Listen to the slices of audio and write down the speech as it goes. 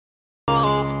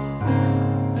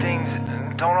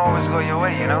don't always go your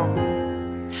way, you know?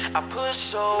 I push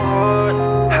so hard.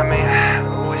 I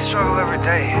mean, we struggle every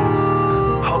day,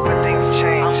 hoping things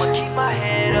change. I'ma keep my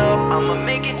head up, I'ma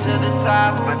make it to the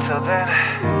top. But till then,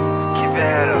 keep your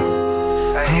head up.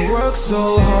 Hey. I work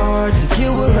so hard to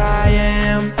get where I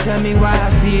am. Tell me why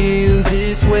I feel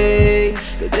this way.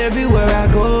 Cause everywhere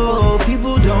I go,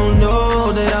 people don't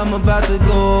know that I'm about to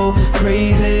go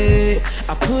crazy.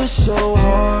 I push so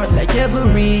hard, like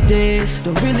every day.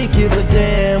 Don't really give a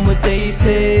damn what they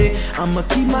say. I'ma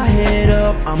keep my head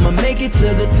up, I'ma make it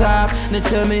to the top. Now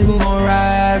tell me who gon'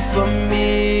 ride for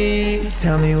me.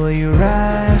 Tell me will you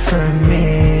ride for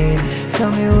me.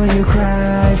 Tell me will you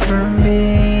cry for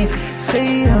me.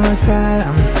 Stay on my side,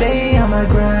 I'ma stay on my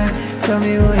grind. Tell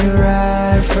me will you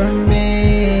ride for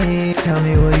me. Tell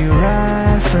me will you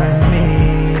ride for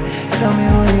me. Tell me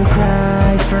will you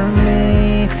cry for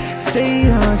me.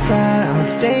 Stay on my side, I'ma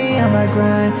stay on my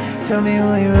grind. Tell me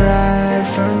will you ride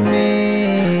for me.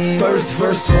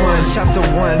 Verse 1, chapter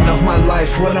 1 of my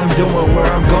life. What I'm doing, where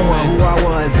I'm going, who I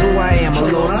was, who I am,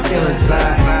 alone I feel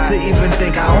inside. To even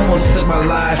think I almost took my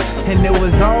life. And it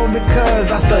was all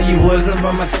because I felt you wasn't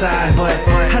by my side. But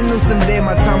I knew someday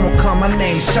my time will come, my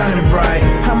name's shining bright.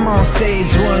 I'm on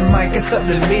stage, one mic, it's up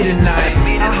to me tonight.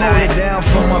 I hold it down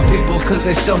for my people cause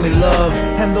they show me love.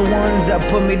 And the ones that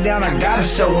put me down, I gotta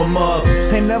show them up.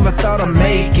 They never thought I'd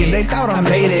make it, they thought I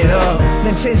made it up.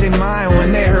 Then changed their mind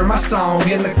when they heard my song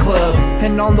in the club.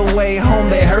 And on the way home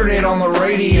they heard it on the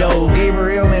radio.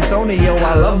 Gabriel and Antonio,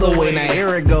 I love the way, now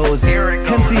here it goes.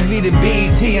 MTV to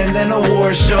BET and then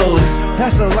award shows.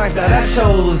 That's the life that I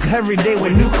chose, every day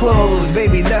with new clothes.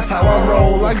 Baby, that's how I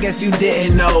roll, I guess you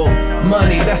didn't know.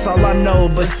 Money, that's all I know,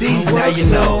 but see, now you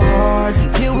know. So hard to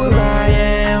get where I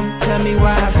am. Tell me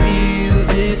why I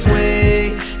feel this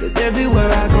way. Cause everywhere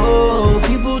I go,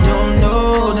 people don't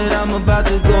know that I'm about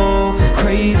to go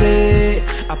crazy.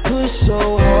 I push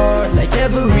so hard, like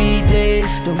every day.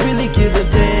 Don't really give a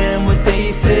damn what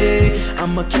they say.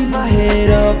 I'ma keep my head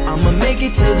up, I'ma make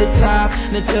it to the top.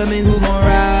 Now tell me who gon'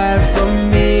 ride for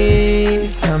me.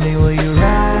 Tell me will you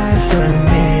ride for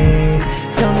me.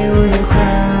 Tell me will you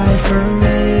cry for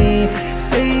me.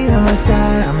 Stay on my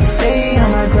side, I'ma stay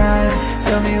on my grind.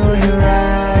 Tell me will you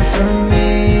ride for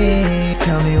me.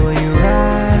 Tell me will you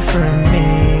ride for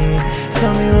me.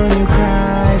 Tell me will you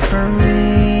cry for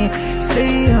me.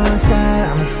 Stay on my side,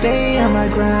 I'ma stay on my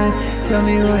grind. Tell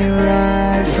me will you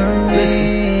ride for me.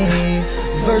 Listen.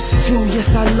 Verse 2,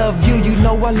 yes I love you, you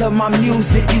know I love my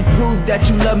music. You prove that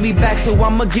you love me back, so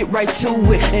I'ma get right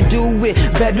to it. And do it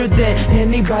better than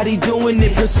anybody doing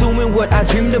it. Pursuing what I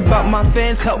dreamed about, my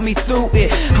fans help me through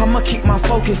it. I'ma keep my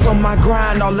focus on my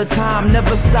grind all the time.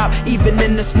 Never stop, even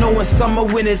in the snow and summer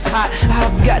when it's hot.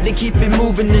 I've got to keep it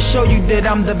moving to show you that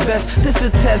I'm the best. This a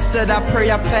test that I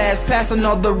pray I pass, passing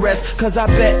all the rest. Cause I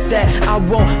bet that I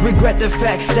won't regret the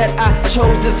fact that I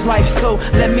chose this life, so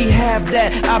let me have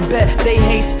that. I bet they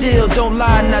hate still, don't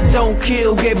lie and I don't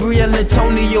kill. Gabriel,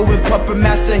 Antonio and Puppet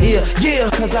Master here, yeah.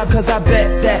 Cause I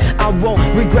bet that I won't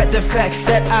regret the fact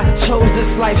that I chose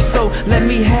this life, so let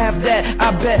me have that.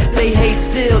 I bet they hate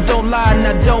still, don't lie and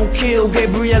I don't kill.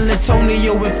 Gabriel,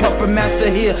 Antonio and Puppet Master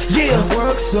here, yeah. I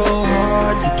work so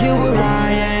hard to get where I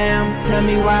am. Tell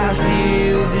me why I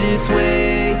feel this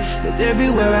way. Cause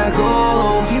everywhere I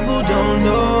go, people don't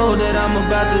know that I'm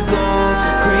about to go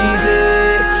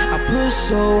crazy. I push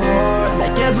so hard,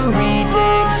 like every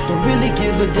day. Don't really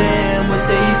give a damn what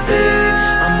they say.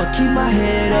 I'ma keep my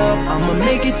head up, I'ma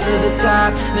make it to the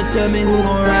top. Now tell me who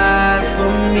gon' ride for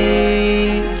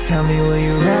me. Tell me will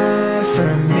you ride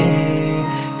for me.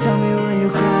 Tell me will you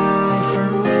cry for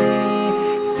me.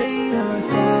 Stay on my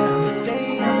side, I'ma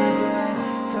stay on my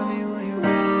grind. Tell me will you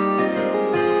ride for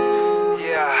me.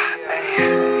 Yeah, hey.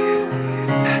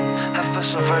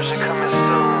 Official version coming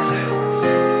soon.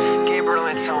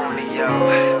 Antonio,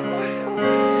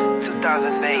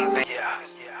 2008, baby.